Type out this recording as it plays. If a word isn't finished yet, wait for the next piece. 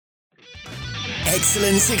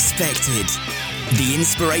Excellence Expected, the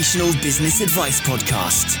Inspirational Business Advice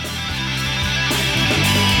Podcast.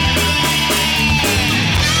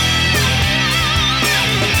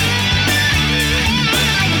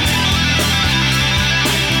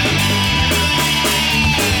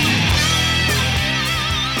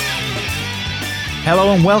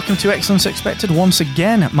 Hello and welcome to Excellence Expected once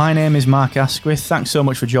again. My name is Mark Asquith. Thanks so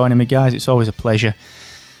much for joining me, guys. It's always a pleasure.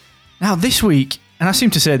 Now, this week, and I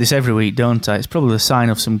seem to say this every week, don't I? It's probably a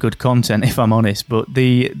sign of some good content, if I'm honest. But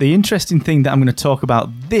the interesting thing that I'm going to talk about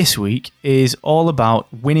this week is all about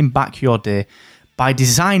winning back your day by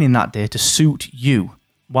designing that day to suit you,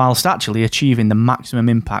 whilst actually achieving the maximum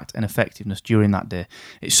impact and effectiveness during that day.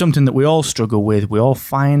 It's something that we all struggle with. We all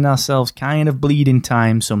find ourselves kind of bleeding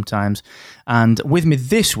time sometimes. And with me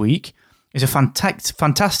this week is a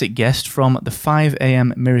fantastic guest from the 5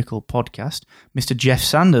 a.m. Miracle podcast, Mr. Jeff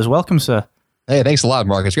Sanders. Welcome, sir. Hey, thanks a lot,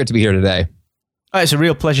 Mark. It's great to be here today. It's a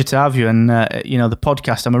real pleasure to have you. And, the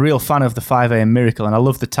podcast, I'm a real fan of the 5 a.m. Miracle, and I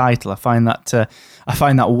love the title. I find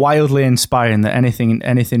that wildly inspiring, that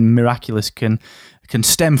anything miraculous can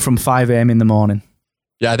stem from 5 a.m. in the morning.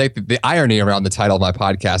 Yeah, I think the irony around the title of my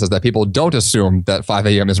podcast is that people don't assume that 5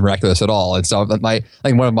 a.m. is miraculous at all. And so I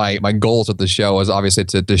think one of my goals with the show is obviously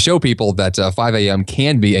to show people that 5 a.m.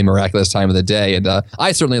 can be a miraculous time of the day. And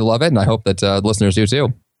I certainly love it, and I hope that listeners do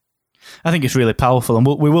too. I think it's really powerful, and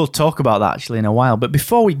we will talk about that actually in a while. But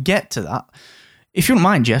before we get to that, if you don't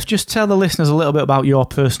mind, Jeff, just tell the listeners a little bit about your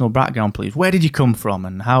personal background, please. Where did you come from,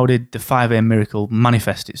 and how did the 5 a.m. Miracle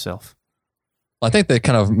manifest itself? I think that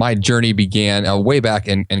kind of my journey began way back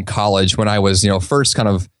in college when I was, first kind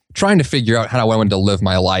of trying to figure out how I wanted to live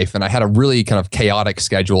my life. And I had a really kind of chaotic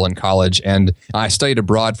schedule in college. And I studied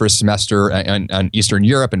abroad for a semester in Eastern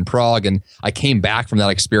Europe in Prague. And I came back from that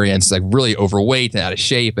experience like really overweight and out of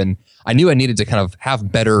shape. And I knew I needed to kind of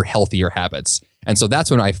have better, healthier habits. And so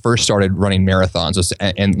that's when I first started running marathons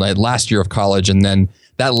in last year of college. And then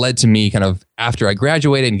that led to me kind of after I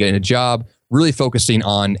graduated and getting a job, really focusing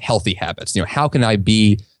on healthy habits. How can I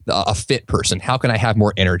be a fit person? How can I have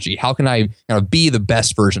more energy? How can I be the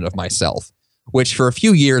best version of myself? Which for a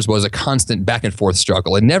few years was a constant back and forth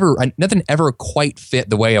struggle. Nothing ever quite fit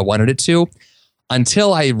the way I wanted it to,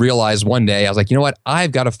 until I realized one day, I was like, you know what?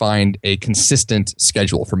 I've got to find a consistent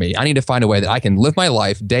schedule for me. I need to find a way that I can live my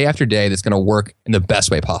life day after day that's going to work in the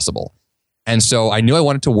best way possible. And so I knew I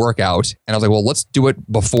wanted to work out, and I was like, well, let's do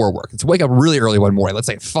it before work. Let's wake up really early one morning. Let's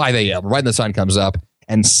say 5 a.m., right when the sun comes up,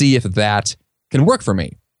 and see if that can work for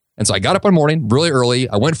me. And so I got up one morning really early.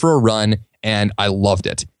 I went for a run, and I loved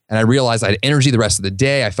it. And I realized I had energy the rest of the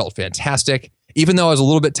day. I felt fantastic. Even though I was a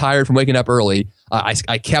little bit tired from waking up early,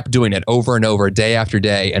 I kept doing it over and over, day after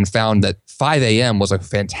day, and found that 5 a.m. was a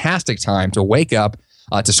fantastic time to wake up,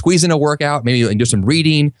 to squeeze in a workout, maybe do some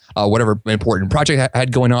reading, whatever important project I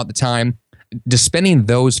had going on at the time. Just spending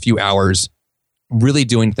those few hours really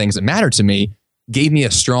doing things that mattered to me gave me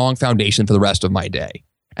a strong foundation for the rest of my day.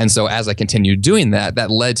 And so as I continued doing that,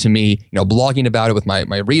 that led to me, blogging about it with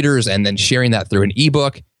my readers and then sharing that through an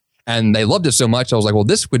ebook. And they loved it so much, I was like, well,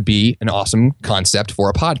 this would be an awesome concept for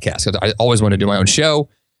a podcast, because I always wanted to do my own show.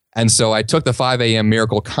 And so I took the 5 a.m.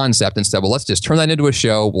 Miracle concept and said, well, let's just turn that into a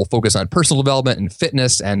show. We'll focus on personal development and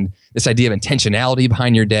fitness and this idea of intentionality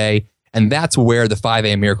behind your day. And that's where the 5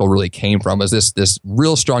 a.m. Miracle really came from, was this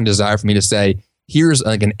real strong desire for me to say, here's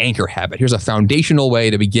like an anchor habit. Here's a foundational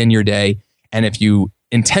way to begin your day. And if you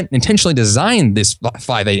intentionally design this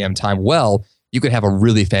 5 a.m. time well, you could have a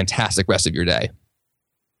really fantastic rest of your day.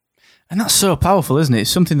 And that's so powerful, isn't it? It's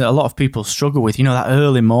something that a lot of people struggle with, that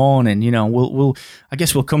early morning, I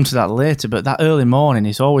guess we'll come to that later, but that early morning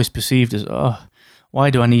is always perceived as, why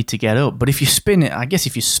do I need to get up? But if you spin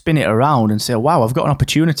it around and say, wow, I've got an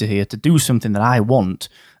opportunity here to do something that I want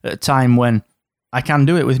at a time when I can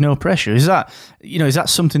do it with no pressure. Is that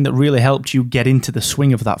something that really helped you get into the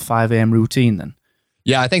swing of that 5 a.m. routine then?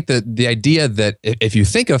 Yeah, I think that the idea that if you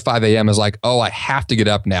think of 5 a.m. as like, oh, I have to get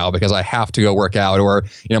up now because I have to go work out, or,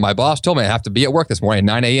 my boss told me I have to be at work this morning at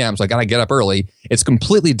 9 a.m., so I got to get up early. It's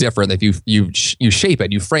completely different if you shape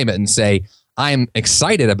it, you frame it and say, I'm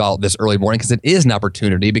excited about this early morning because it is an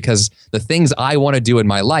opportunity, because the things I want to do in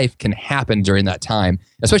my life can happen during that time,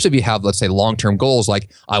 especially if you have, let's say, long-term goals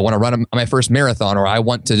like I want to run my first marathon, or I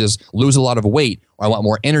want to just lose a lot of weight, or I want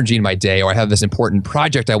more energy in my day, or I have this important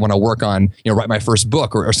project I want to work on, write my first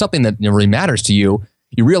book, or something that really matters to you.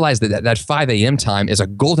 You realize that 5 a.m. time is a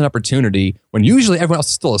golden opportunity when usually everyone else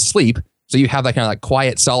is still asleep. So you have that kind of like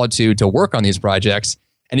quiet solitude to work on these projects.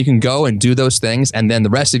 And you can go and do those things. And then the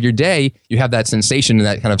rest of your day, you have that sensation and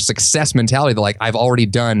that kind of success mentality that like, I've already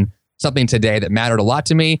done something today that mattered a lot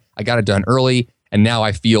to me. I got it done early. And now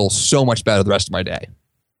I feel so much better the rest of my day.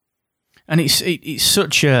 And it's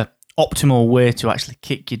such a optimal way to actually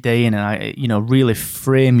kick your day in and really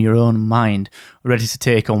frame your own mind ready to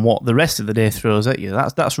take on what the rest of the day throws at you.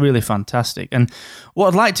 That's really fantastic. And what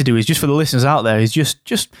I'd like to do is, just for the listeners out there, is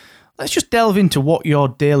just let's just delve into what your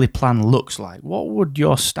daily plan looks like. What would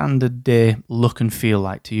your standard day look and feel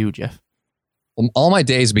like to you, Jeff? All my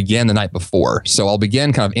days begin the night before. So I'll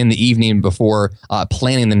begin kind of in the evening before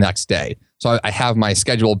planning the next day. So I have my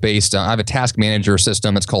schedule based on, I have a task manager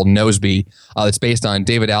system. It's called Noseby. It's based on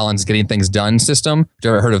David Allen's Getting Things Done system. If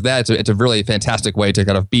you've ever heard of that, it's a really fantastic way to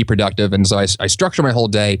kind of be productive. And so I structure my whole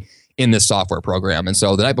day in this software program. And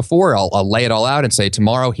so the night before, I'll lay it all out and say,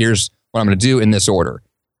 tomorrow, here's what I'm going to do in this order.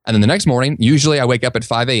 And then the next morning, usually I wake up at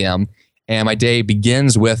 5 a.m. and my day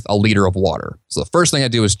begins with a liter of water. So the first thing I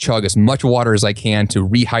do is chug as much water as I can to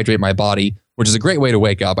rehydrate my body, which is a great way to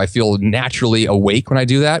wake up. I feel naturally awake when I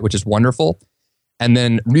do that, which is wonderful. And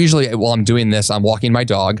then usually while I'm doing this, I'm walking my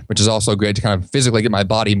dog, which is also great to kind of physically get my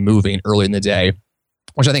body moving early in the day,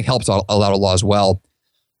 which I think helps a lot as well.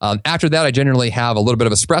 After that, I generally have a little bit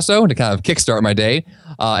of espresso to kind of kickstart my day.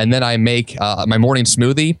 And then I make my morning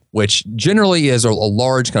smoothie, which generally is a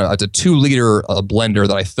large, it's a 2-liter blender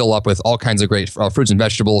that I fill up with all kinds of great fruits and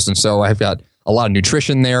vegetables. And so I've got a lot of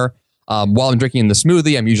nutrition there. While I'm drinking the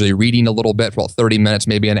smoothie, I'm usually reading a little bit for about 30 minutes,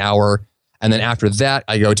 maybe an hour. And then after that,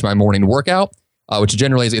 I go to my morning workout, which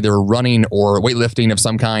generally is either running or weightlifting of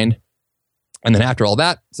some kind. And then after all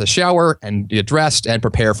that, it's a shower and get dressed and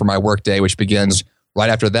prepare for my work day, which begins right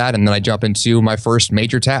after that. And then I jump into my first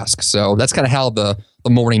major task. So that's kind of how the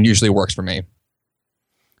morning usually works for me.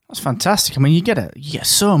 That's fantastic. I mean, you get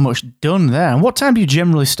so much done there. And what time do you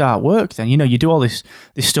generally start work then? You do all this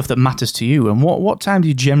stuff that matters to you. And what time do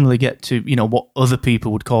you generally get to, what other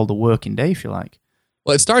people would call the working day, if you like?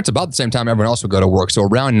 Well, it starts about the same time everyone else would go to work. So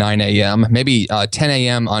around 9 a.m., maybe 10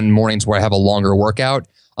 a.m. on mornings where I have a longer workout,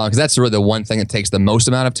 because that's really the one thing that takes the most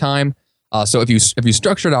amount of time. So if you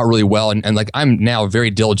structure it out really well, and like I'm now very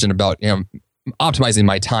diligent about optimizing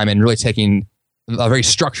my time and really taking a very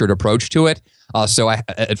structured approach to it. So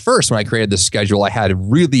at first when I created this schedule, I had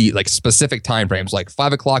really like specific time frames, like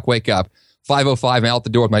 5 o'clock wake up, 5:05 I'm out the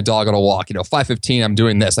door with my dog on a walk. 5:15 I'm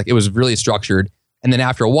doing this. Like it was really structured. And then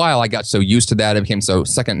after a while, I got so used to that, it became so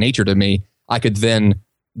second nature to me. I could then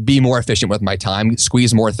be more efficient with my time,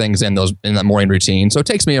 squeeze more things in that morning routine. So it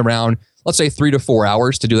takes me around, let's say 3 to 4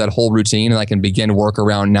 hours to do that whole routine, and I can begin work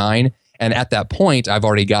around 9. And at that point, I've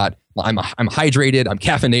already got, I'm hydrated, I'm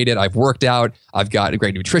caffeinated, I've worked out, I've got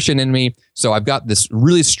great nutrition in me. So I've got this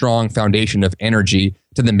really strong foundation of energy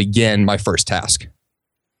to then begin my first task.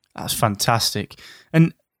 That's fantastic.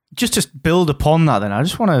 And just to build upon that then, I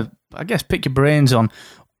just want to, pick your brains on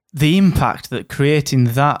the impact that creating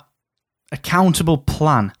that accountable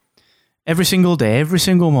plan every single day, every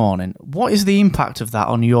single morning. What is the impact of that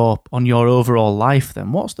on your overall life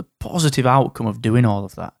then? What's the positive outcome of doing all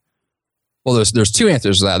of that? Well, there's two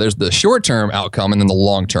answers to that. There's the short-term outcome and then the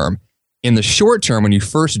long-term. In the short term, when you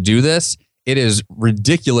first do this, it is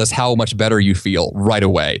ridiculous how much better you feel right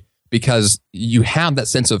away, because you have that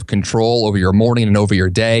sense of control over your morning and over your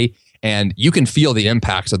day. And you can feel the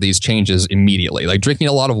impacts of these changes immediately. Like drinking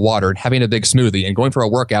a lot of water and having a big smoothie and going for a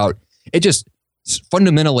workout, it just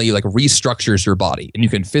fundamentally like restructures your body, and you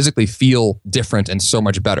can physically feel different and so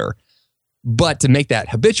much better. But to make that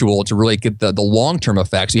habitual, to really get the long-term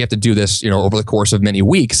effects, you have to do this, over the course of many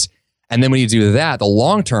weeks. And then when you do that, the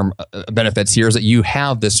long-term benefits here is that you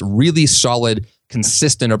have this really solid,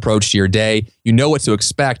 consistent approach to your day. You know what to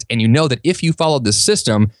expect, and you know that if you follow this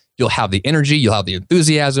system, you'll have the energy, you'll have the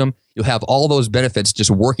enthusiasm, you'll have all those benefits just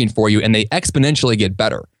working for you, and they exponentially get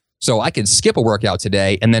better. So I could skip a workout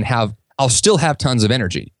today and then I'll still have tons of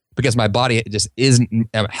energy because my body just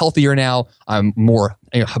I'm healthier now. I'm more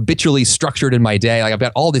habitually structured in my day. Like I've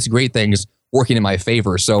got all these great things working in my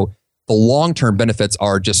favor. So the long-term benefits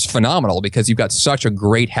are just phenomenal because you've got such a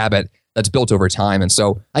great habit that's built over time. And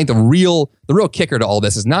so I think the real kicker to all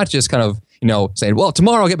this is not just kind of, saying, well,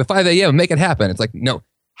 tomorrow I'll get up at 5 a.m. and make it happen. It's like, no,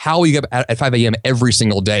 how will you get up at 5 a.m. every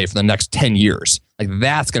single day for the next 10 years? Like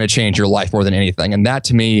that's going to change your life more than anything. And that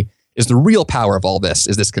to me is the real power of all this,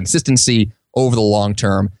 is this consistency over the long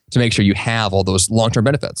term to make sure you have all those long-term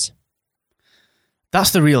benefits.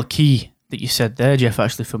 That's the real key that you said there, Jeff,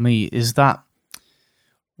 actually for me, is that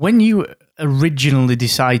when you originally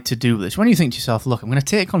decide to do this, when you think to yourself, look, I'm going to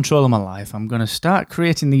take control of my life, I'm going to start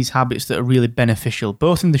creating these habits that are really beneficial,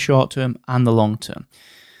 both in the short term and the long term.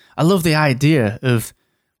 I love the idea of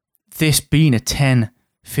this being a 10,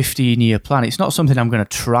 15-year plan. It's not something I'm going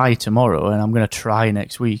to try tomorrow and I'm going to try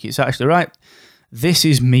next week. It's actually, right, this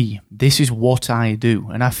is me. This is what I do.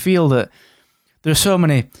 And I feel that there are so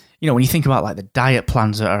many, when you think about like the diet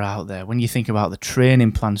plans that are out there, when you think about the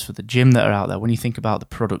training plans for the gym that are out there, when you think about the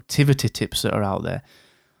productivity tips that are out there,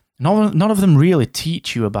 none of them really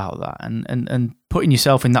teach you about that. And putting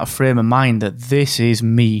yourself in that frame of mind that this is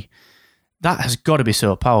me, that has got to be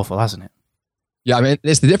so powerful, hasn't it? Yeah, I mean,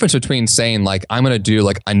 it's the difference between saying like, I'm going to do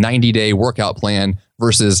like a 90-day workout plan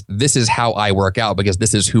versus this is how I work out because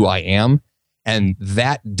this is who I am. And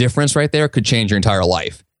that difference right there could change your entire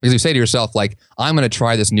life. Because you say to yourself, like, I'm going to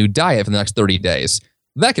try this new diet for the next 30 days.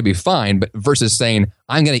 That could be fine, but versus saying,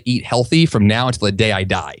 I'm going to eat healthy from now until the day I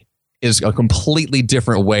die is a completely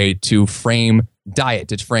different way to frame diet,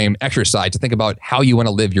 to frame exercise, to think about how you want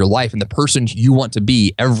to live your life and the person you want to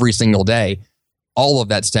be every single day. All of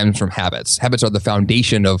that stems from habits. Habits are the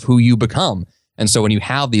foundation of who you become. And so when you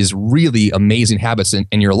have these really amazing habits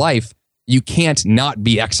in your life, you can't not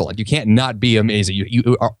be excellent. You can't not be amazing.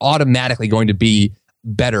 You are automatically going to be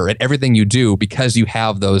better at everything you do because you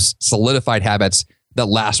have those solidified habits that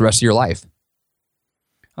last the rest of your life.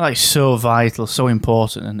 That is so vital, so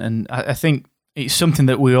important. And I think it's something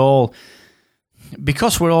that we all,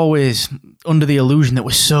 because we're always under the illusion that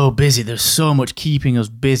we're so busy, there's so much keeping us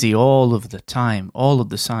busy all of the time.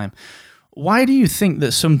 Why do you think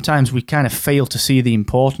that sometimes we kind of fail to see the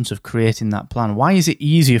importance of creating that plan? Why is it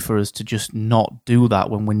easier for us to just not do that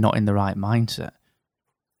when we're not in the right mindset?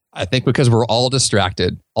 I think because we're all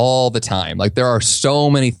distracted all the time. Like there are so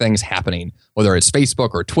many things happening, whether it's Facebook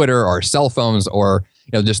or Twitter or cell phones or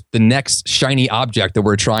just the next shiny object that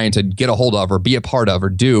we're trying to get a hold of or be a part of or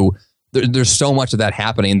do. There's so much of that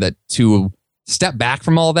happening that to step back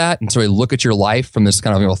from all that and sort of look at your life from this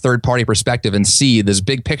kind of third-party perspective and see this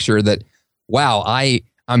big picture that, wow,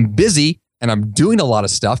 I'm busy and I'm doing a lot of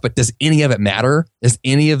stuff, but does any of it matter? Is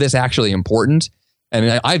any of this actually important?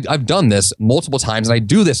 And I've done this multiple times, and I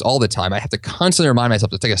do this all the time. I have to constantly remind myself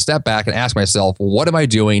to take a step back and ask myself, what am I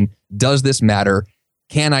doing? Does this matter?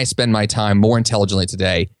 Can I spend my time more intelligently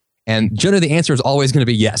today? And generally, the answer is always going to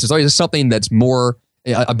be yes. It's always something that's more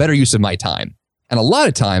a better use of my time. And a lot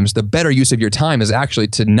of times, the better use of your time is actually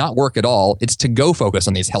to not work at all. It's to go focus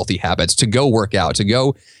on these healthy habits, to go work out, to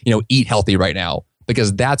go eat healthy right now,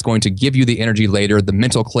 because that's going to give you the energy later, the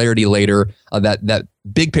mental clarity later, that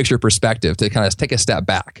big picture perspective to kind of take a step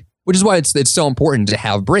back, which is why it's so important to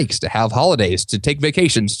have breaks, to have holidays, to take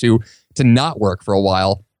vacations, to not work for a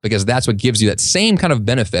while, because that's what gives you that same kind of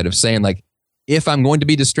benefit of saying like, if I'm going to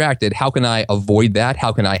be distracted, how can I avoid that?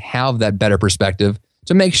 How can I have that better perspective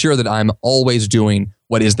to make sure that I'm always doing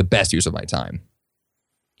what is the best use of my time?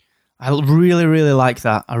 I really, really like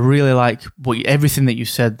that. I really like everything that you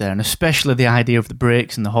said there, and especially the idea of the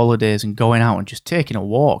breaks and the holidays and going out and just taking a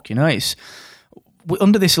walk. It's we're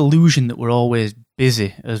under this illusion that we're always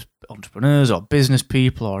busy as entrepreneurs or business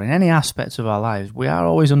people or in any aspects of our lives. We are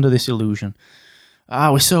always under this illusion.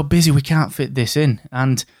 We're so busy we can't fit this in.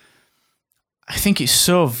 And I think it's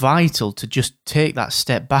so vital to just take that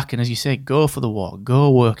step back and, as you say, go for the walk, go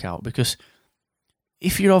work out, because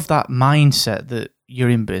if you're of that mindset that you're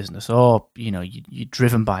in business or you're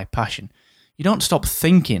driven by passion, you don't stop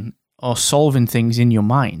thinking or solving things in your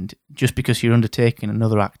mind just because you're undertaking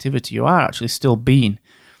another activity. You are actually still being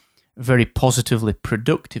very positively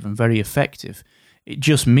productive and very effective. It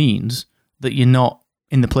just means that you're not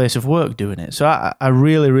in the place of work doing it. So I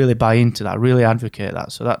really, really buy into that. I really advocate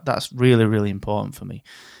that. So that's really, really important for me.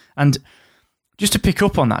 And just to pick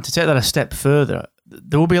up on that, to take that a step further,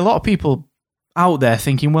 there will be a lot of people out there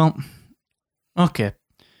thinking, well, okay,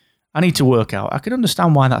 I need to work out. I can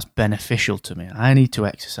understand why that's beneficial to me. I need to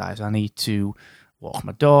exercise. I need to walk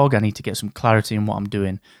my dog. I need to get some clarity in what I'm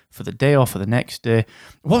doing for the day or for the next day.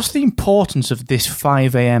 What's the importance of this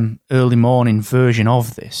 5 a.m. early morning version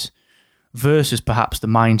of this versus perhaps the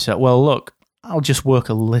mindset, well, look, I'll just work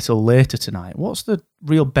a little later tonight? What's the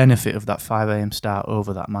real benefit of that 5 a.m. start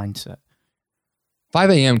over that mindset? 5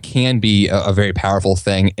 a.m. can be a very powerful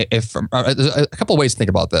thing. There's a couple of ways to think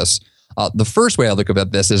about this. The first way I look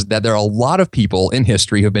at this is that there are a lot of people in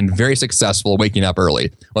history who have been very successful waking up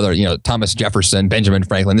early, whether, Thomas Jefferson, Benjamin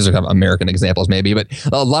Franklin, these are kind of American examples maybe, but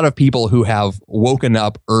a lot of people who have woken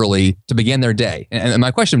up early to begin their day. And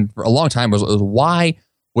my question for a long time was why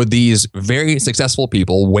would these very successful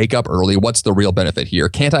people wake up early? What's the real benefit here?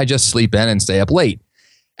 Can't I just sleep in and stay up late?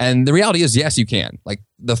 And the reality is, yes, you can. Like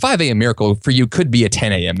the 5 a.m. miracle for you could be a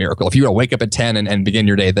 10 a.m. miracle if you were to wake up at 10 and begin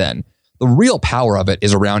your day then. The real power of it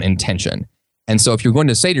is around intention. And so if you're going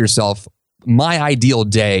to say to yourself, my ideal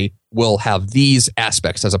day will have these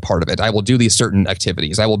aspects as a part of it, I will do these certain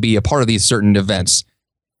activities, I will be a part of these certain events,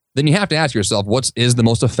 then you have to ask yourself, what is the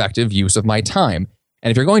most effective use of my time? And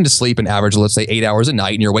if you're going to sleep an average, let's say 8 hours a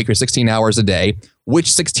night, and you're awake for 16 hours a day, which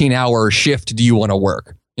 16-hour shift do you want to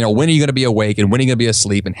work? When are you going to be awake and when are you going to be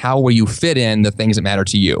asleep, and how will you fit in the things that matter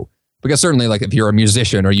to you? Because certainly, like if you're a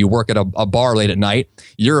musician or you work at a bar late at night,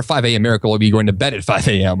 your 5 a.m. miracle will be going to bed at 5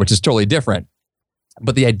 a.m., which is totally different.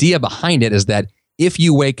 But the idea behind it is that if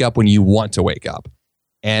you wake up when you want to wake up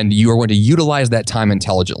and you are going to utilize that time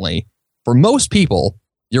intelligently, for most people,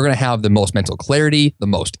 you're going to have the most mental clarity, the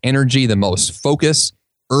most energy, the most focus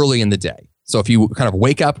early in the day. So if you kind of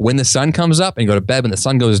wake up when the sun comes up and you go to bed when the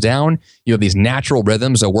sun goes down, you have these natural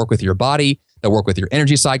rhythms that work with your body, that work with your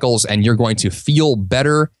energy cycles, and you're going to feel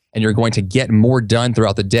better and you're going to get more done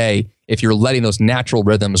throughout the day if you're letting those natural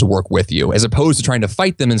rhythms work with you, as opposed to trying to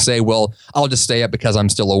fight them and say, well, I'll just stay up because I'm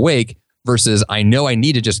still awake, versus I know I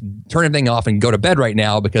need to just turn everything off and go to bed right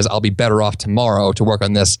now because I'll be better off tomorrow to work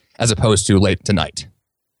on this, as opposed to late tonight.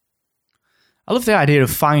 I love the idea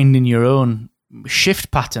of finding your own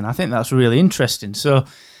shift pattern. I think that's really interesting. So,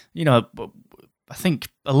 I think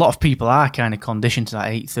a lot of people are kind of conditioned to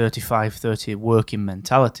that 8:30, 5:30 working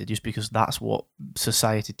mentality just because that's what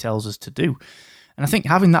society tells us to do. And I think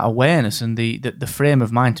having that awareness and the frame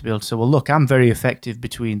of mind to be able to say, well, look, I'm very effective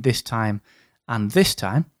between this time and this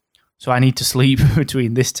time, so I need to sleep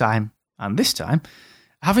between this time and this time.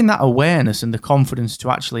 Having that awareness and the confidence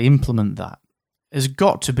to actually implement that has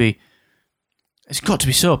got to be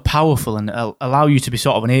so powerful and allow you to be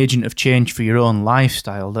sort of an agent of change for your own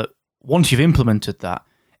lifestyle, that once you've implemented that,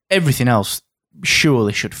 everything else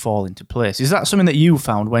surely should fall into place. Is that something that you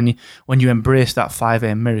found when you embraced that 5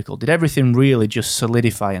 a.m. miracle? Did everything really just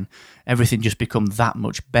solidify and everything just become that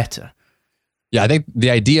much better? Yeah, I think the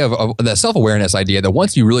idea of the self-awareness idea, that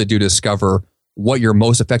once you really do discover what your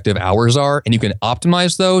most effective hours are and you can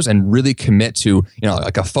optimize those and really commit to,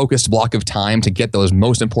 like a focused block of time to get those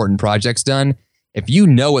most important projects done, if you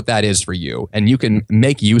know what that is for you and you can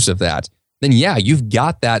make use of that, then yeah, you've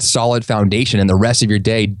got that solid foundation and the rest of your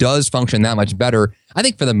day does function that much better. I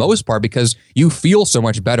think for the most part, because you feel so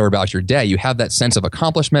much better about your day. You have that sense of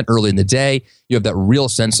accomplishment early in the day. You have that real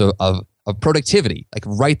sense of productivity, like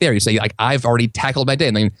right there. You say, like, I've already tackled my day.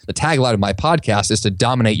 I mean, the tagline of my podcast is to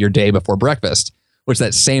dominate your day before breakfast, which is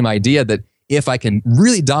that same idea that if I can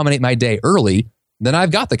really dominate my day early, then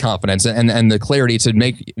I've got the confidence and the clarity to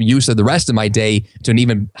make use of the rest of my day to an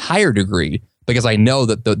even higher degree, because I know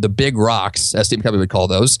that the big rocks, as Stephen Covey would call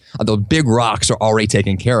those, the big rocks are already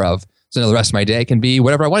taken care of. So the rest of my day can be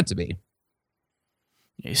whatever I want it to be.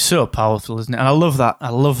 It's so powerful, isn't it? And I love that. I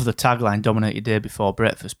love the tagline, dominate your day before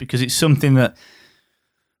breakfast, because it's something that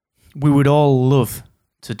we would all love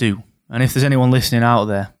to do. And if there's anyone listening out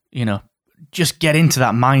there, just get into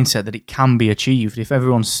that mindset that it can be achieved. If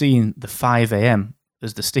everyone's seeing the 5 a.m.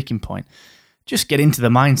 as the sticking point, just get into the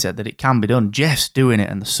mindset that it can be done. Jeff's doing it,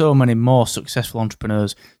 and there's so many more successful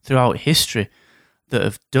entrepreneurs throughout history that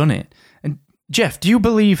have done it. And Jeff, do you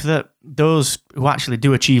believe that those who actually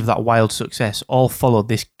do achieve that wild success all follow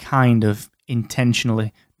this kind of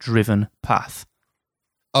intentionally driven path?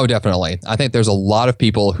 Oh, definitely. I think there's a lot of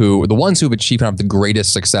people who, the ones who've achieved kind of the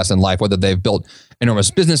greatest success in life, whether they've built enormous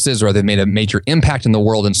businesses or they've made a major impact in the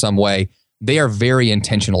world in some way, they are very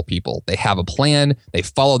intentional people. They have a plan. They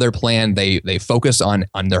follow their plan. They focus on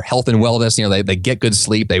their health and wellness. They get good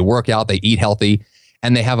sleep. They work out. They eat healthy.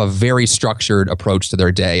 And they have a very structured approach to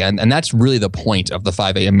their day. And that's really the point of the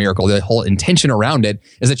 5 a.m. miracle. The whole intention around it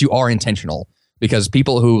is that you are intentional. Because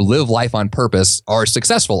people who live life on purpose are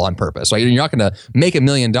successful on purpose. Right? You're not going to make $1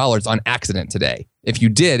 million on accident today. If you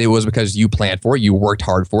did, it was because you planned for it, you worked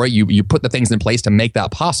hard for it, you put the things in place to make that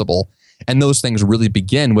possible. And those things really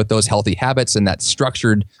begin with those healthy habits and that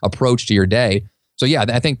structured approach to your day. So yeah,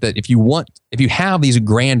 I think that if you have these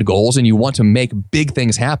grand goals and you want to make big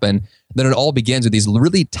things happen, then it all begins with these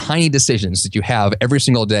really tiny decisions that you have every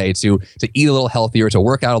single day to eat a little healthier, to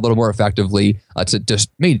work out a little more effectively, to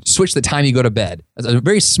just maybe switch the time you go to bed. It's a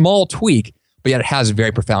very small tweak, but yet it has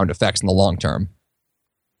very profound effects in the long term.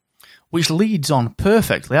 Which leads on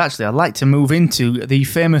perfectly, actually. I'd like to move into the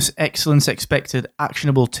famous Excellence Expected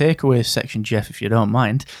Actionable Takeaways section, Jeff, if you don't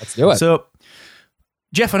mind. Let's do it. So,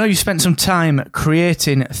 Jeff, I know you spent some time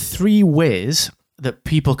creating 3 ways that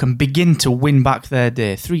people can begin to win back their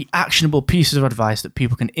day. 3 actionable pieces of advice that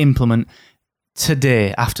people can implement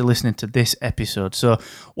today after listening to this episode. So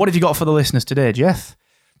what have you got for the listeners today, Jeff?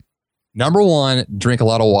 Number 1, drink a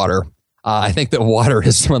lot of water. I think that water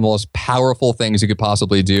is some of the most powerful things you could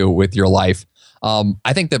possibly do with your life.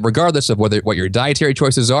 I think that regardless of what your dietary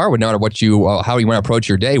choices are, no matter how you want to approach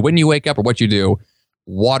your day, when you wake up or what you do,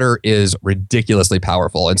 water is ridiculously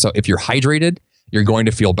powerful. And so if you're hydrated, you're going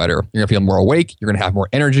to feel better. You're going to feel more awake. You're going to have more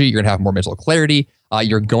energy. You're going to have more mental clarity.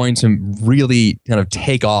 you're going to really kind of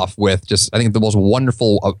take off with just, I think, the most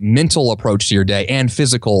wonderful mental approach to your day and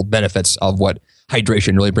physical benefits of what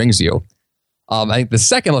hydration really brings you. I think the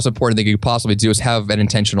second most important thing you could possibly do is have an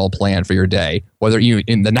intentional plan for your day. Whether you,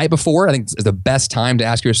 in the night before, I think is the best time to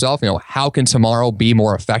ask yourself, how can tomorrow be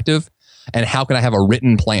more effective? And how can I have a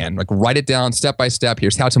written plan? Like, write it down step by step.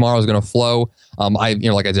 Here's how tomorrow is going to flow.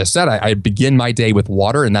 Like I just said, I begin my day with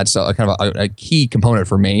water, and that's kind of a key component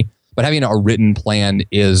for me. But having a written plan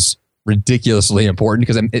is ridiculously important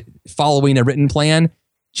because following a written plan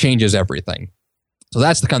changes everything. So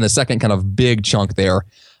that's the second kind of big chunk there.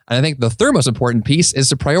 And I think the third most important piece is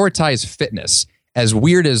to prioritize fitness. As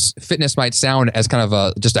weird as fitness might sound as kind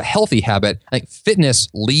of just a healthy habit, I think fitness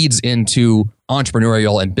leads into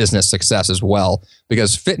entrepreneurial and business success as well,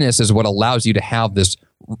 because fitness is what allows you to have this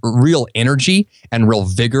real energy and real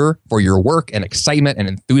vigor for your work and excitement and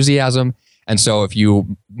enthusiasm. And so if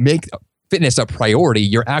you make fitness a priority,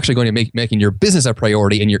 you're actually going to making your business a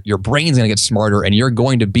priority, and your brain's going to get smarter, and you're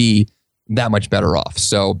going to be that much better off.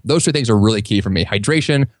 So those two things are really key for me: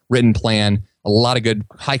 hydration, written plan, a lot of good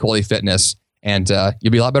high quality fitness, and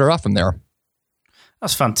you'll be a lot better off from there.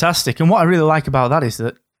 That's fantastic. And what I really like about that is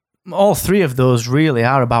that all three of those really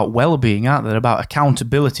are about well-being, aren't they? They're about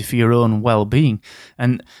accountability for your own well-being.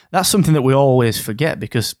 And that's something that we always forget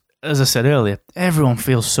because, as I said earlier, everyone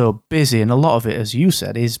feels so busy, and a lot of it, as you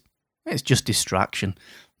said, it's just distraction.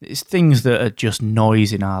 It's things that are just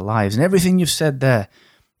noise in our lives. And everything you've said there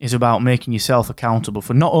is about making yourself accountable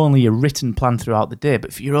for not only your written plan throughout the day,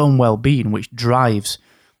 but for your own well-being, which drives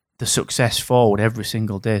the success forward every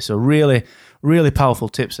single day. So really, really powerful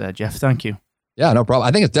tips there, Jeff. Thank you. Yeah, no problem.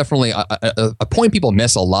 I think it's definitely a point people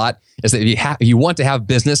miss a lot is that if you want to have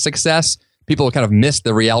business success, people kind of miss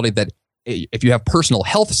the reality that if you have personal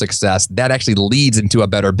health success, that actually leads into a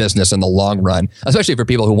better business in the long run, especially for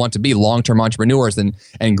people who want to be long-term entrepreneurs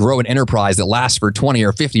and grow an enterprise that lasts for 20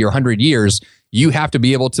 or 50 or 100 years. You have to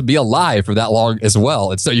be able to be alive for that long as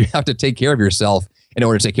well. And so you have to take care of yourself in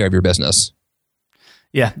order to take care of your business.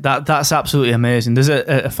 Yeah, that's absolutely amazing. There's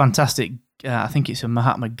a fantastic, I think it's a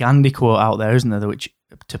Mahatma Gandhi quote out there, isn't there, which,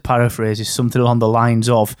 to paraphrase, is something along the lines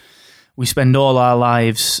of, we spend all our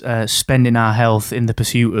lives spending our health in the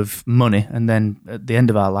pursuit of money, and then at the end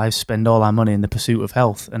of our lives, spend all our money in the pursuit of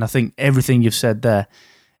health. And I think everything you've said there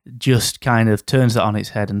just kind of turns that on its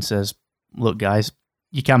head and says, look, guys,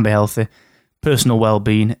 you can be healthy, personal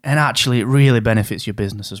well-being, and actually it really benefits your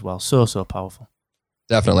business as well. So powerful.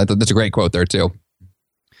 Definitely. That's a great quote there too.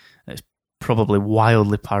 It's probably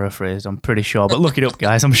wildly paraphrased, I'm pretty sure, but look it up,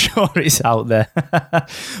 guys. I'm sure it's out there.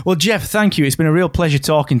 Well, Jeff, thank you. It's been a real pleasure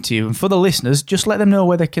talking to you. And for the listeners, just let them know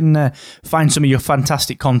where they can find some of your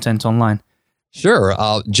fantastic content online. Sure.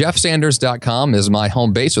 JeffSanders.com is my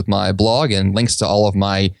home base with my blog and links to all of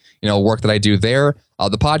my work that I do there.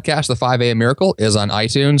 The podcast, The 5 a.m. Miracle, is on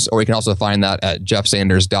iTunes, or you can also find that at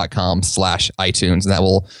jeffsanders.com/iTunes. And that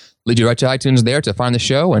will lead you right to iTunes there to find the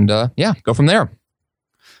show and go from there.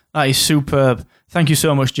 That is superb. Thank you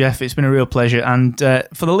so much, Jeff. It's been a real pleasure. And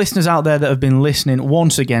for the listeners out there that have been listening,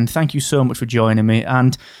 once again, thank you so much for joining me.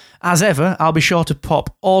 And as ever, I'll be sure to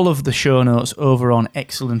pop all of the show notes over on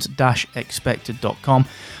excellent-expected.com.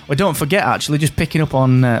 Well, don't forget, actually, just picking up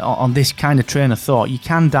on this kind of train of thought, you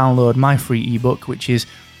can download my free ebook, which is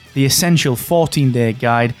the essential 14-day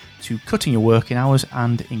guide to cutting your working hours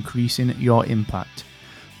and increasing your impact.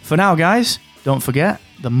 For now, guys, don't forget,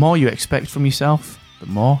 the more you expect from yourself, the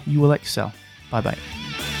more you will excel. Bye-bye.